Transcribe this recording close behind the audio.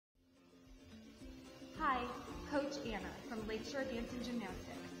Lakeshore Dance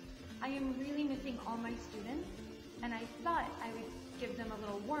Gymnastics. I am really missing all my students, and I thought I would give them a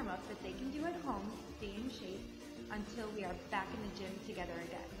little warm-up that they can do at home to stay in shape until we are back in the gym together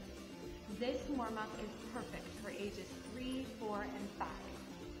again. This warm-up is perfect for ages 3, 4, and 5.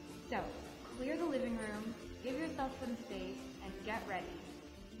 So, clear the living room, give yourself some space, and get ready.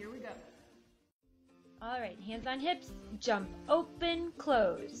 Here we go. All right, hands on hips, jump, open,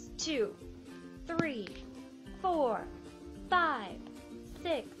 close. 2, 3, 4, 5,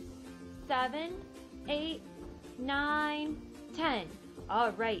 6, 7, 8, 9, 10.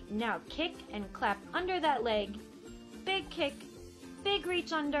 All right, now kick and clap under that leg. Big kick, big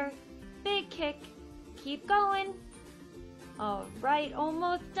reach under, big kick. Keep going. All right,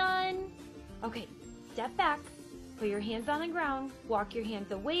 almost done. Okay, step back, put your hands on the ground, walk your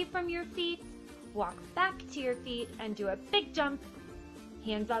hands away from your feet, walk back to your feet and do a big jump.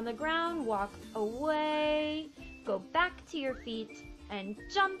 Hands on the ground, walk away, go back to your feet and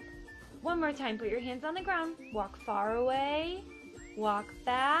jump. One more time, put your hands on the ground, walk far away, walk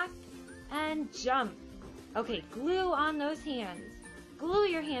back and jump. Okay, glue on those hands. Glue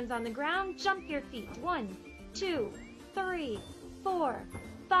your hands on the ground, jump your feet. 1, 2, 3, 4,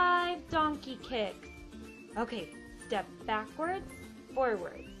 5 donkey kicks. Okay, step backwards,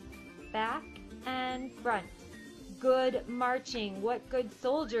 forwards, back and front. Good marching. What good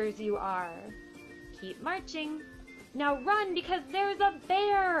soldiers you are. Keep marching. Now run because there's a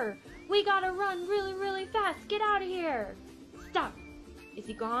bear. We gotta run really, really fast. Get out of here. Stop. Is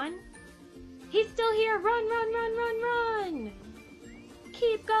he gone? He's still here. Run, run, run, run, run.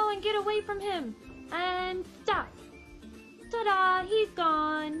 Keep going. Get away from him. And stop. Ta-da. He's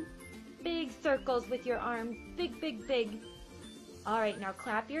gone. Big circles with your arms. Big, big, big. All right, now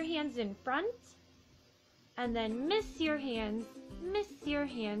clap your hands in front. And then miss your hands,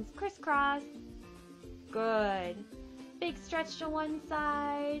 crisscross. Good. Big stretch to one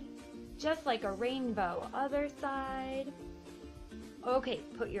side, just like a rainbow. Other side. Okay,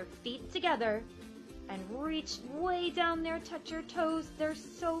 put your feet together and reach way down there, touch your toes. They're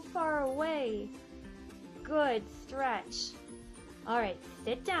so far away. Good stretch. All right,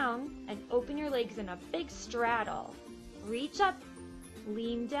 sit down and open your legs in a big straddle. Reach up,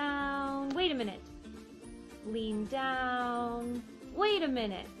 lean down. Wait a minute. Lean down. Wait a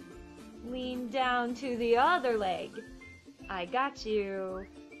minute. Lean down to the other leg. I got you.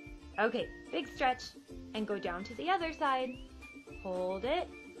 Okay, big stretch and go down to the other side. Hold it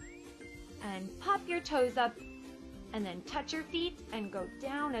and pop your toes up and then touch your feet and go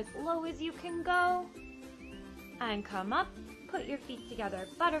down as low as you can go. And come up, put your feet together,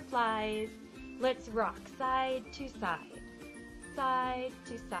 butterflies. Let's rock side to side, side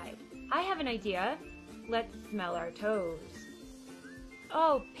to side. I have an idea. Let's smell our toes.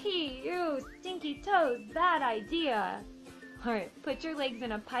 Oh, pee, ew, stinky toes, bad idea. All right, put your legs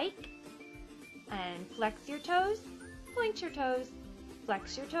in a pike and flex your toes, point your toes,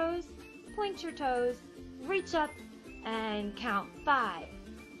 flex your toes, point your toes, reach up and count 5,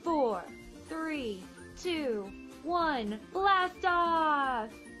 4, 3, 2, 1, blast off.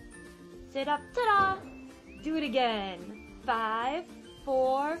 Sit up, ta-da. Do it again. 5,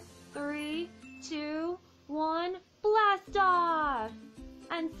 4, 3, 2, 1, blast off!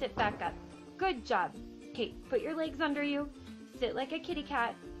 And sit back up. Good job. Okay, put your legs under you, sit like a kitty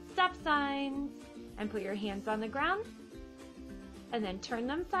cat, stop signs, and put your hands on the ground, and then turn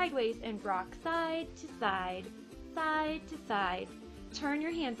them sideways and rock side to side, side to side. Turn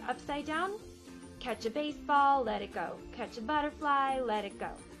your hands upside down, catch a baseball, let it go. Catch a butterfly, let it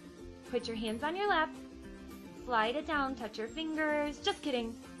go. Put your hands on your lap, slide it down, touch your fingers, just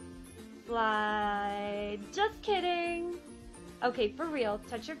kidding. Slide. Just kidding. Okay, for real,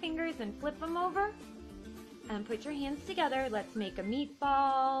 touch your fingers and flip them over. And put your hands together. Let's make a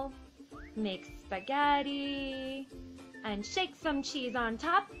meatball. Make spaghetti. And shake some cheese on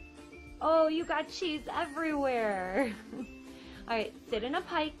top. Oh, you got cheese everywhere. All right, sit in a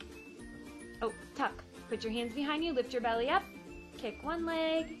pike. Oh, tuck. Put your hands behind you, lift your belly up. Kick one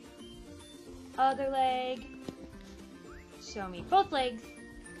leg. Other leg. Show me both legs.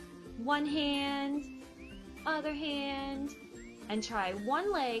 One hand, other hand, and try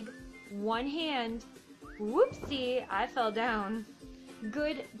one leg, one hand. Whoopsie, I fell down.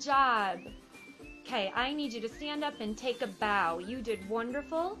 Good job. Okay, I need you to stand up and take a bow. You did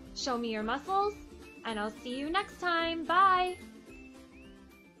wonderful. Show me your muscles, and I'll see you next time. Bye.